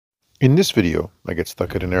In this video, I get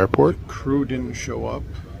stuck at an airport. The crew didn't show up,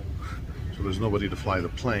 so there's nobody to fly the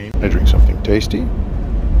plane. I drink something tasty.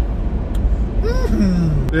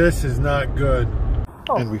 This is not good.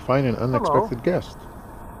 And we find an unexpected guest.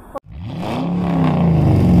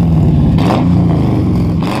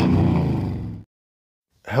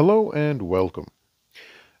 Hello and welcome.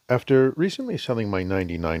 After recently selling my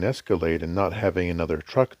 99 Escalade and not having another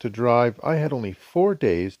truck to drive, I had only 4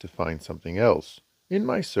 days to find something else. In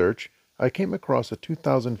my search, I came across a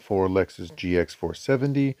 2004 Lexus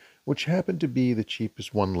GX470, which happened to be the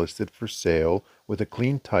cheapest one listed for sale with a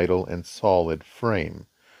clean title and solid frame.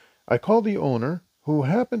 I called the owner, who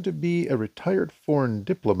happened to be a retired foreign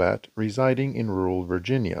diplomat residing in rural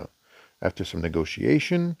Virginia. After some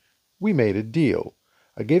negotiation, we made a deal.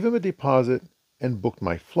 I gave him a deposit and booked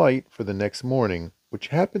my flight for the next morning, which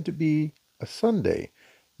happened to be a Sunday,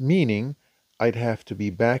 meaning I'd have to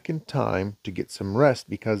be back in time to get some rest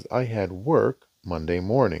because I had work Monday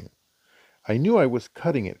morning. I knew I was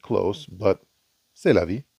cutting it close, but c'est la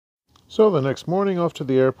vie. So the next morning off to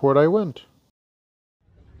the airport I went.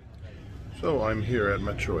 So I'm here at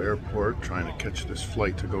Metro Airport trying to catch this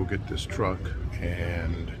flight to go get this truck,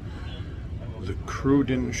 and the crew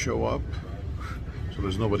didn't show up, so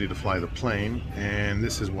there's nobody to fly the plane, and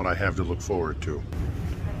this is what I have to look forward to.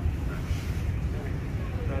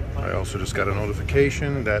 I also just got a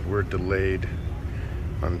notification that we're delayed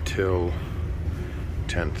until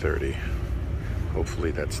 10:30.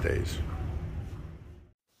 Hopefully that stays.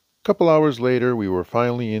 A couple hours later, we were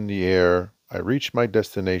finally in the air. I reached my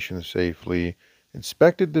destination safely,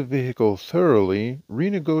 inspected the vehicle thoroughly,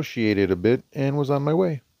 renegotiated a bit, and was on my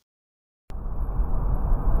way.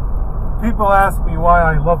 People ask me why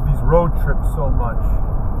I love these road trips so much.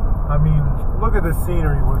 I mean, look at the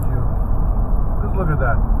scenery, would you? Just look at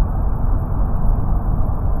that.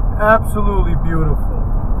 Absolutely beautiful.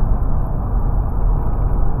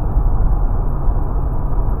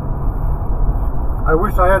 I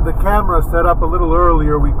wish I had the camera set up a little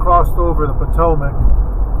earlier. We crossed over the Potomac.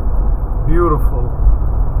 Beautiful.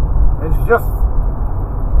 And it's just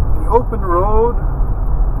the open road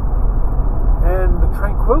and the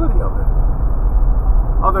tranquility of it.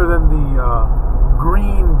 Other than the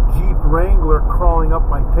green Jeep Wrangler crawling up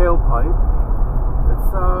my tailpipe,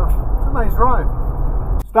 it's a nice ride.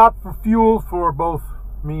 Stopped for fuel for both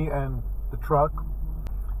me and the truck,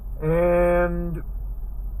 and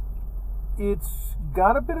it's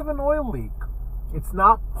got a bit of an oil leak. It's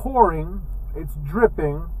not pouring, it's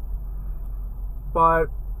dripping, but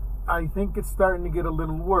I think it's starting to get a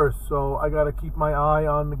little worse, so I got to keep my eye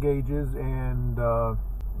on the gauges and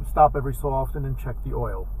stop every so often and check the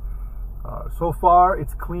oil. So far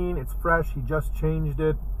it's clean, it's fresh. He just changed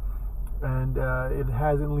it, and it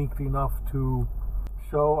hasn't leaked enough to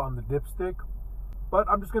show on the dipstick, but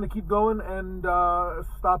I'm just going to keep going and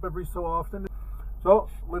stop every so often. So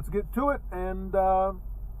let's get to it, and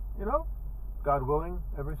you know, God willing,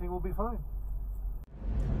 everything will be fine.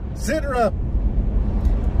 Sit rep.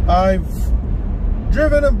 I've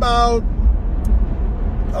driven about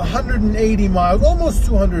 180 miles, almost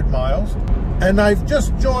 200 miles, and I've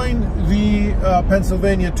just joined the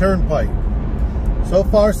Pennsylvania Turnpike. So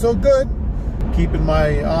far, so good. Keeping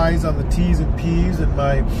my eyes on the T's and P's and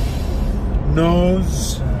my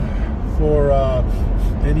nose for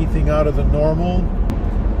anything out of the normal.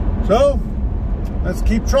 So, let's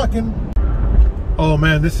keep trucking. Oh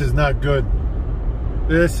man, this is not good.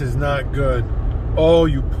 This is not good. Oh,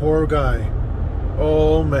 you poor guy.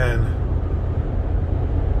 Oh man.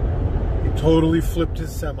 He totally flipped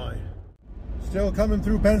his semi. Still coming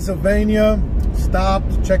through Pennsylvania.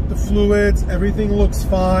 Stopped, checked the fluids. Everything looks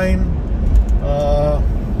fine.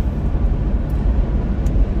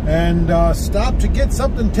 And stopped to get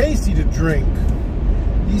something tasty to drink.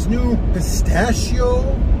 These new pistachio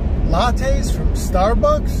lattes from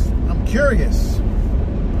Starbucks. I'm curious.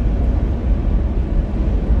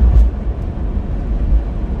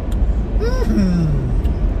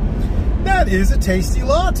 That is a tasty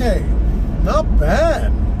latte. Not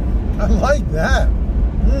bad. I like that.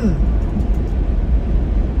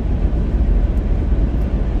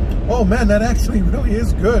 Oh man, that actually really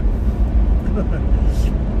is good.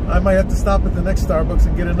 I might have to stop at the next Starbucks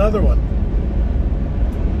and get another one.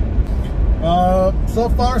 So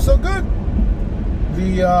far, so good.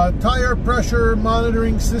 The tire pressure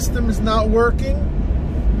monitoring system is not working.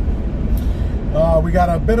 We got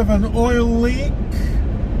a bit of an oil leak.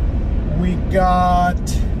 We got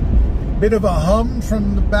a bit of a hum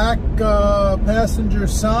from the back passenger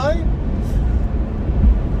side.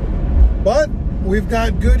 But we've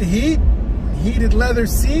got good heat, heated leather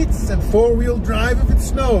seats, and four-wheel drive if it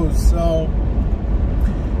snows. So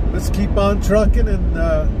let's keep on trucking, and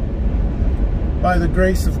by the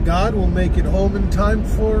grace of God, we'll make it home in time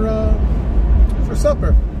for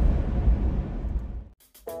supper.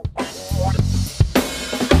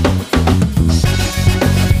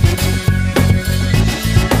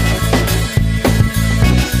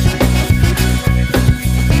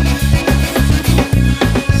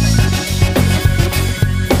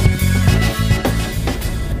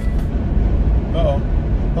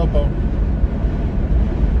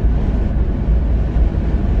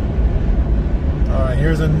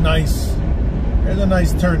 Here's a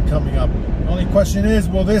nice turn coming up. The only question is,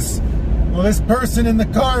 will this person in the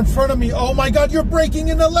car in front of me, oh my God, you're braking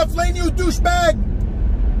in the left lane, you douchebag!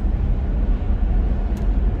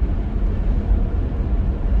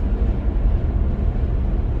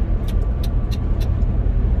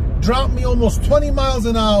 Dropped me almost 20 miles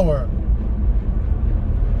an hour.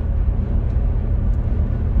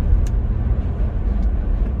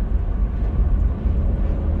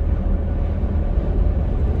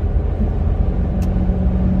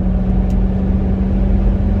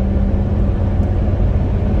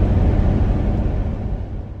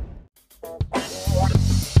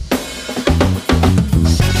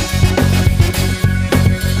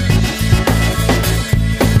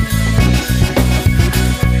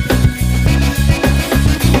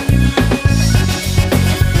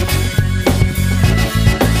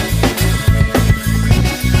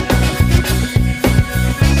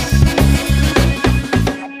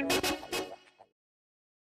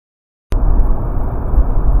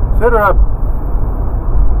 Sit up.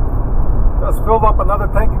 Just filled up another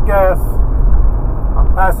tank of gas.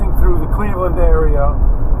 I'm passing through the Cleveland area.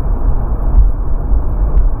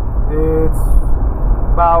 It's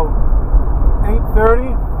about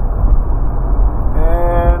 8:30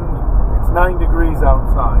 and it's 9 degrees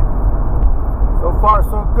outside. So far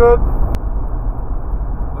so good.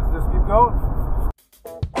 Let's just keep going.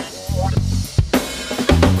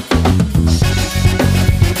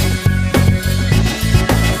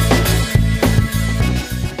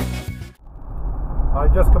 I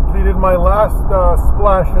just completed my last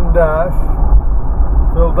splash and dash.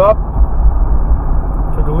 Filled up,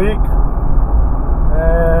 took a leak,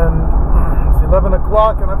 and it's 11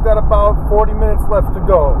 o'clock and I've got about 40 minutes left to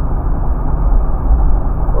go.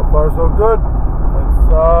 So far so good.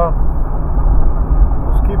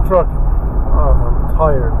 Let's keep trucking. Oh, I'm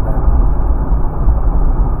tired, man.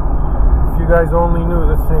 If you guys only knew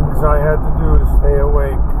the things I had to do to stay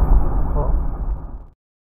awake.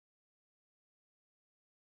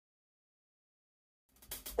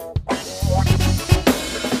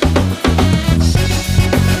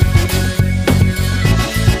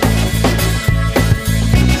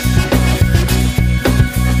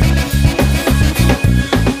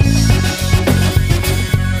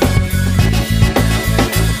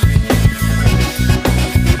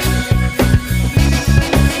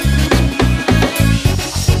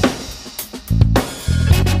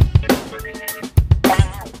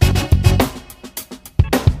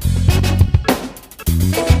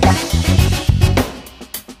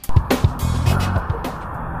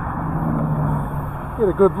 Get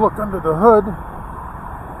a good look under the hood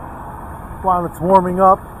while it's warming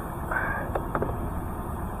up.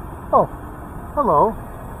 Oh, hello.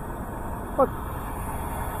 What?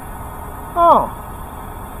 Oh,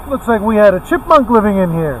 looks like we had a chipmunk living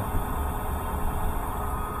in here.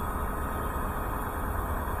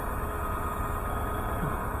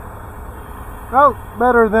 Well,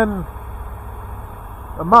 better than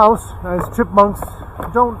a mouse, as chipmunks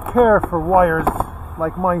don't care for wires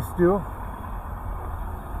like mice do.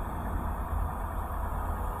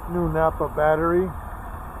 New Napa battery.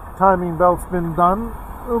 Timing belt's been done.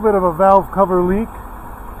 A little bit of a valve cover leak.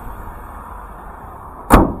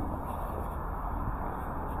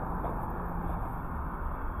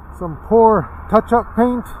 Some poor touch-up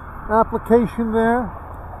paint application there.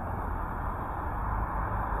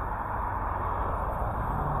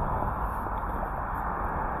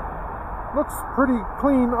 Looks pretty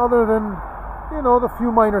clean other than, you know, the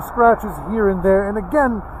few minor scratches here and there. And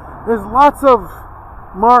again, there's lots of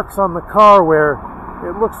marks on the car where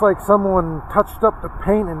it looks like someone touched up the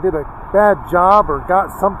paint and did a bad job or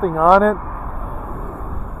got something on it.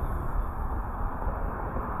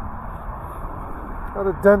 Got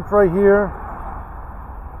a dent right here.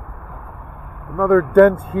 Another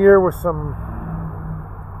dent here with some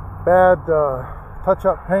bad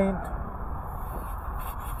touch-up paint.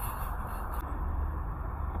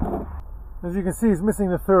 As you can see, it's missing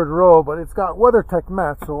the third row, but it's got WeatherTech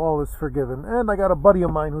mats, so all is forgiven. And I got a buddy of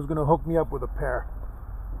mine who's going to hook me up with a pair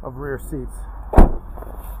of rear seats.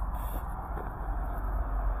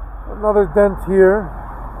 Another dent here.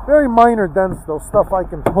 Very minor dents though, stuff I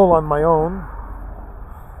can pull on my own.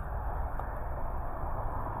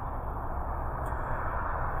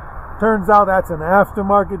 Turns out that's an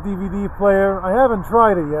aftermarket DVD player. I haven't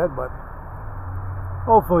tried it yet, but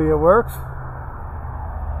hopefully it works.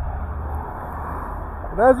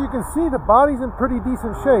 But as you can see, the body's in pretty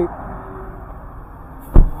decent shape.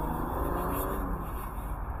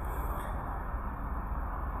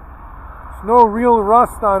 There's no real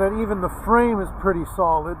rust on it. Even the frame is pretty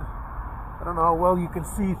solid. I don't know how well you can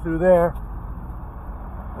see through there.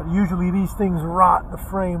 But usually these things rot the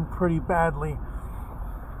frame pretty badly.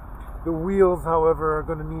 The wheels, however, are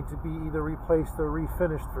going to need to be either replaced or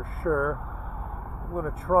refinished for sure. I'm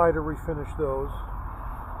going to try to refinish those.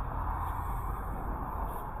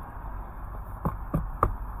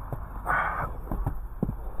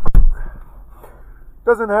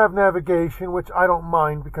 Doesn't have navigation, which I don't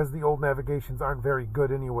mind because the old navigations aren't very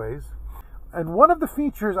good anyways. And one of the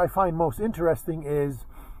features I find most interesting is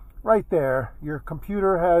right there. Your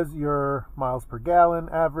computer has your miles per gallon,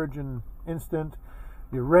 average and instant,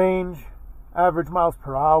 your range, average miles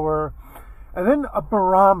per hour, and then a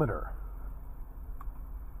barometer,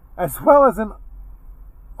 as well as an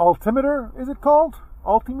altimeter. Is it called?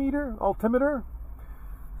 Altimeter?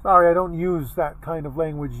 Sorry, I don't use that kind of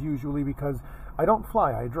language usually because I don't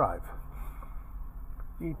fly, I drive.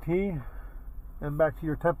 ET, and back to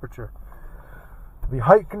your temperature. The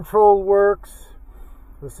height control works,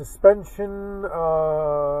 the suspension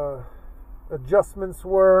adjustments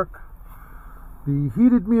work, the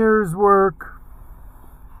heated mirrors work.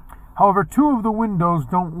 However, two of the windows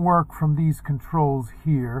don't work from these controls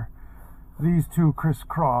here. These two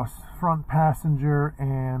crisscross, front passenger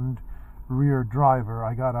and rear driver.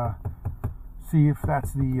 I gotta see if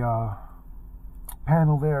that's the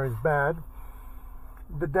panel there is bad.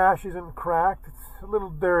 The dash isn't cracked. It's a little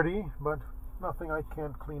dirty, but nothing I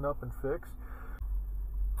can't clean up and fix.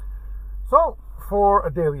 So, for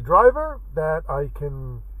a daily driver that I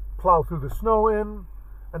can plow through the snow in,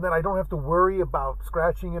 and then I don't have to worry about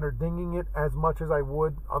scratching it or dinging it as much as I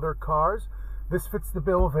would other cars, this fits the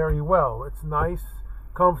bill very well. It's nice,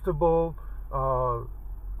 comfortable,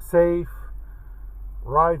 safe,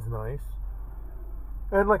 rides nice.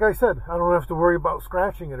 And like I said, I don't have to worry about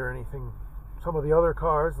scratching it or anything. Some of the other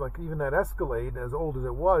cars, like even that Escalade, as old as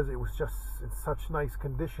it was just in such nice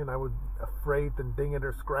condition, I would afraid to ding it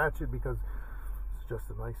or scratch it because it's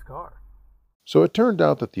just a nice car. So it turned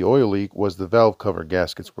out that the oil leak was the valve cover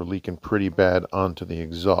gaskets were leaking pretty bad onto the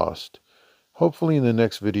exhaust. Hopefully in the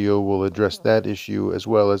next video we'll address that issue as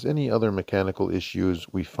well as any other mechanical issues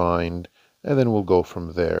we find, and then we'll go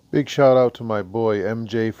from there. Big shout out to my boy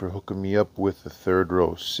MJ for hooking me up with the third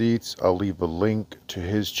row seats. I'll leave a link to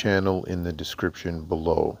his channel in the description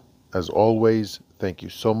below. As always, thank you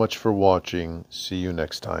so much for watching. See you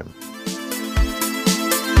next time.